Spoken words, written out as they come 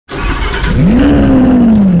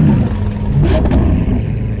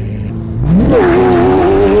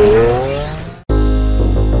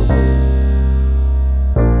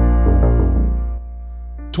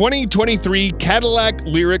...2023 Cadillac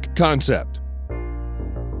Lyriq concept.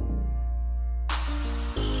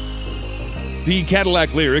 The Cadillac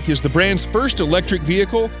Lyriq is the brand's first electric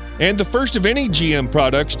vehicle and the first of any GM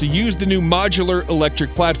products to use the new modular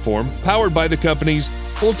electric platform powered by the company's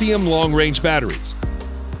Ultium long-range batteries.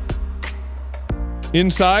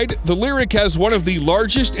 Inside, the Lyriq has one of the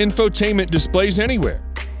largest infotainment displays anywhere.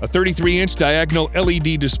 A 33-inch diagonal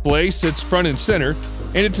LED display sits front and center,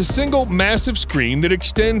 and it's a single massive screen that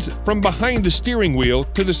extends from behind the steering wheel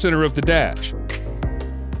to the center of the dash.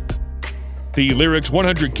 The Lyriq's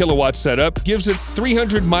 100 kilowatt setup gives it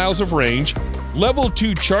 300 miles of range, level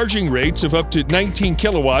 2 charging rates of up to 19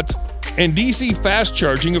 kilowatts, and DC fast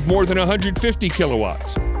charging of more than 150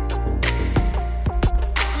 kilowatts.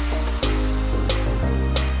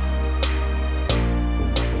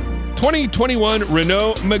 ...2021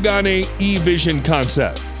 Renault Megane eVision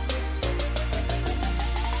concept.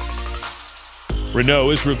 Renault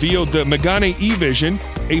has revealed the Megane eVision,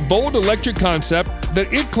 a bold electric concept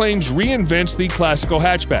that it claims reinvents the classical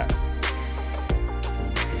hatchback.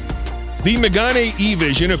 The Megane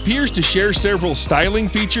eVision appears to share several styling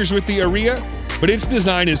features with the Aero, but its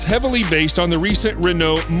design is heavily based on the recent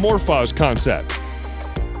Renault Morphoz concept.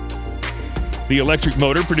 The electric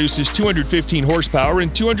motor produces 215 horsepower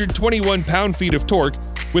and 221 pound-feet of torque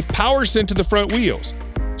with power sent to the front wheels.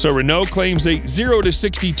 So Renault claims a 0 to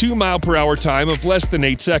 62 mile/hour time of less than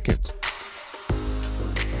 8 seconds.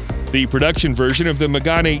 The production version of the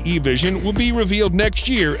Megane eVision will be revealed next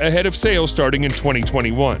year ahead of sales starting in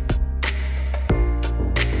 2021.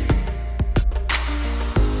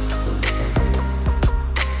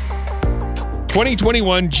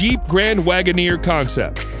 ...2021 Jeep Grand Wagoneer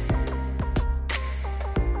concept.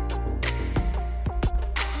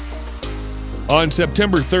 On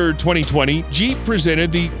September 3, 2020, Jeep presented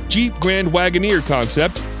the Jeep Grand Wagoneer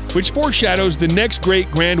concept, which foreshadows the next great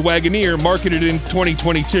Grand Wagoneer marketed in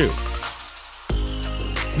 2022.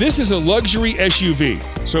 This is a luxury SUV,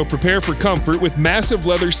 so prepare for comfort with massive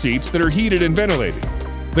leather seats that are heated and ventilated.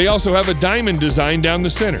 They also have a diamond design down the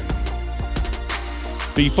center.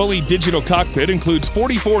 The fully digital cockpit includes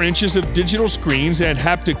 44 inches of digital screens and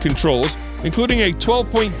haptic controls, including a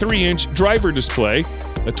 12.3-inch driver display,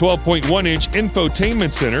 a 12.1-inch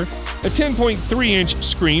infotainment center, a 10.3-inch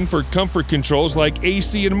screen for comfort controls like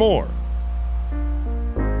AC and more.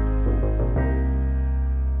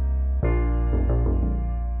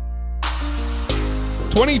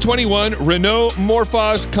 ...2021 Renault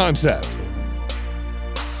Morphoz concept.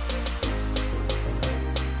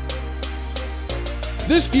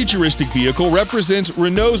 This futuristic vehicle represents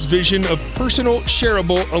Renault's vision of personal,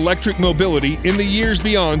 shareable electric mobility in the years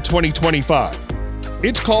beyond 2025.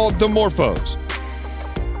 It's called the Morphoz.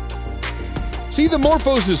 See, the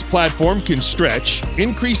Morphoz's platform can stretch,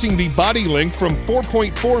 increasing the body length from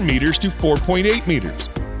 4.4 meters to 4.8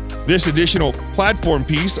 meters. This additional platform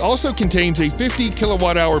piece also contains a 50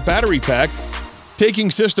 kilowatt-hour battery pack,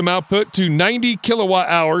 taking system output to 90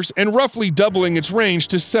 kilowatt-hours and roughly doubling its range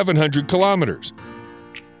to 700 kilometers.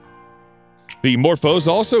 The Morphoz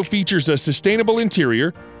also features a sustainable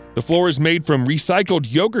interior. The floor is made from recycled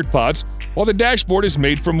yogurt pots, while the dashboard is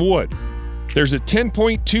made from wood. There's a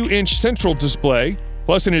 10.2-inch central display,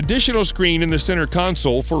 plus an additional screen in the center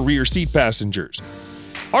console for rear seat passengers.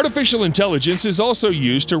 Artificial intelligence is also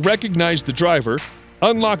used to recognize the driver,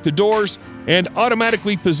 unlock the doors, and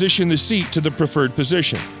automatically position the seat to the preferred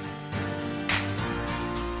position.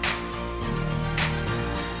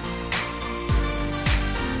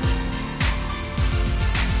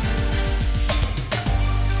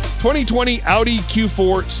 ...2020 Audi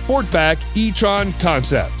Q4 Sportback e-tron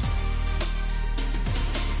concept.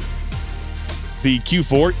 The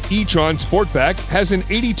Q4 e-tron Sportback has an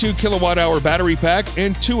 82 kilowatt-hour battery pack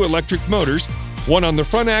and 2 electric motors, one on the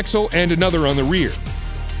front axle and another on the rear.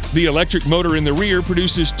 The electric motor in the rear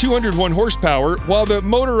produces 201 horsepower, while the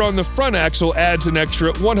motor on the front axle adds an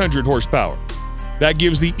extra 100 horsepower. That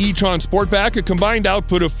gives the e-tron Sportback a combined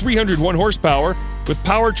output of 301 horsepower, with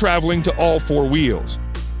power traveling to all 4 wheels.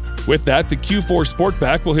 With that, the Q4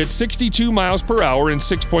 Sportback will hit 62 miles per hour in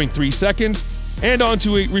 6.3 seconds and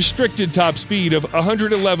onto a restricted top speed of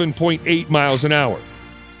 111.8 miles an hour.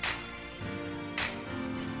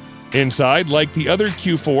 Inside, like the other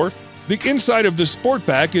Q4, the inside of the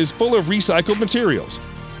Sportback is full of recycled materials.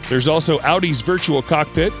 There's also Audi's virtual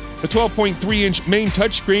cockpit, a 12.3-inch main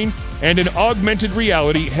touchscreen, and an augmented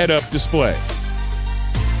reality head-up display.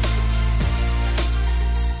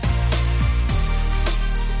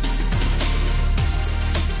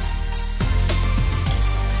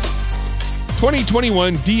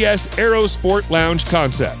 2021 DS Aero Sport Lounge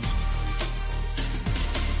concept.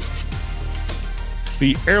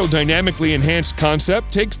 The aerodynamically enhanced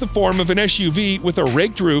concept takes the form of an SUV with a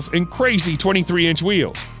raked roof and crazy 23-inch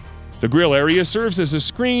wheels. The grille area serves as a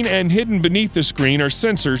screen, and hidden beneath the screen are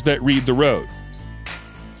sensors that read the road.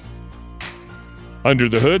 Under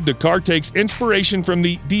the hood, the car takes inspiration from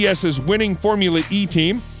the DS's winning Formula E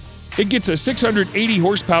team. It gets a 680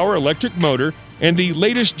 horsepower electric motor and the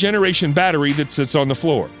latest generation battery that sits on the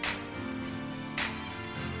floor.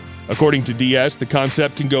 According to DS, the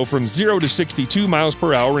concept can go from 0 to 62 miles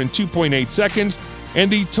per hour in 2.8 seconds, and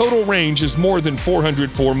the total range is more than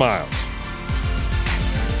 404 miles.